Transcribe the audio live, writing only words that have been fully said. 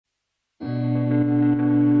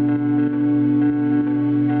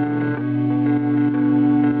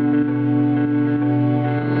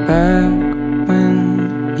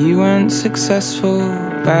successful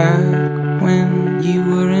back when you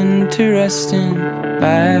were interesting,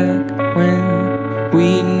 back when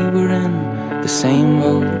we were in the same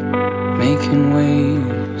boat, making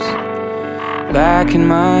waves. Back in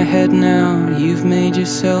my head now, you've made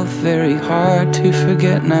yourself very hard to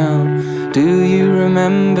forget now. Do you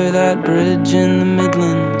remember that bridge in the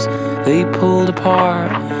Midlands they pulled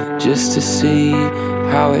apart just to see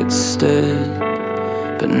how it stood?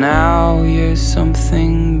 But now you're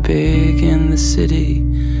something big in the city.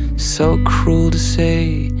 So cruel to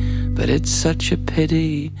say, but it's such a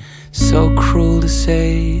pity. So cruel to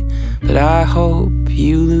say, but I hope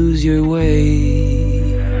you lose your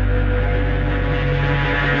way.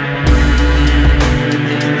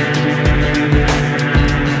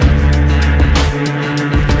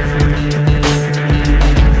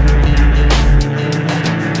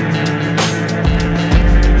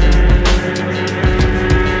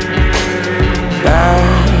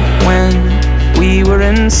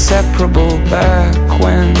 Inseparable, back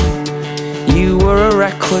when you were a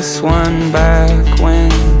reckless one, back when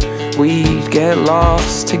we'd get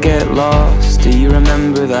lost to get lost. Do you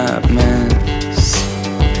remember that mess?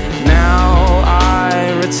 Now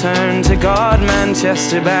I return to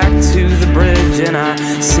Manchester, back to the bridge, and I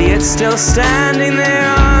see it still standing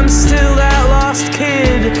there. I'm still that lost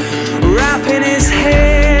kid, wrapping his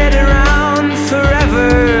head around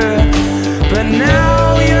forever. But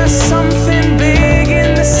now you're something big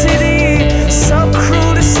in the city. So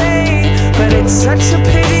cruel to say, but it's such a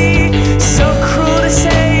pity. So cruel to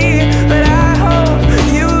say, but I hope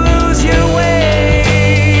you lose your way.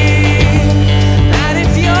 And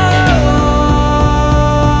if you're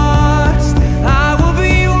lost, I will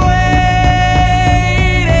be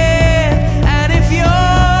waiting. And if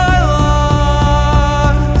you're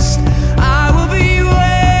lost, I will be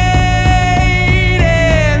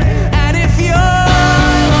waiting. And if you're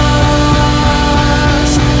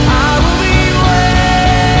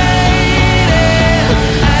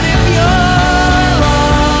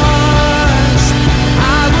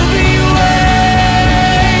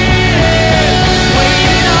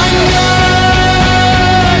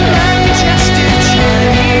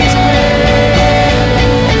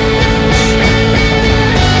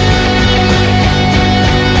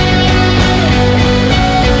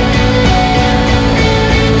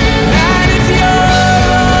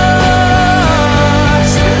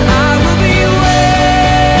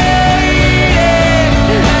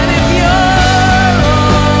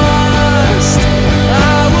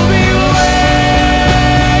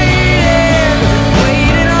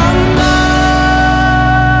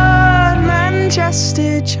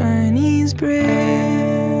Chinese bridge,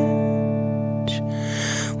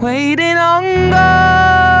 waiting on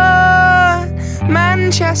God,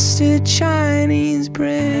 Manchester Chinese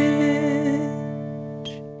bridge.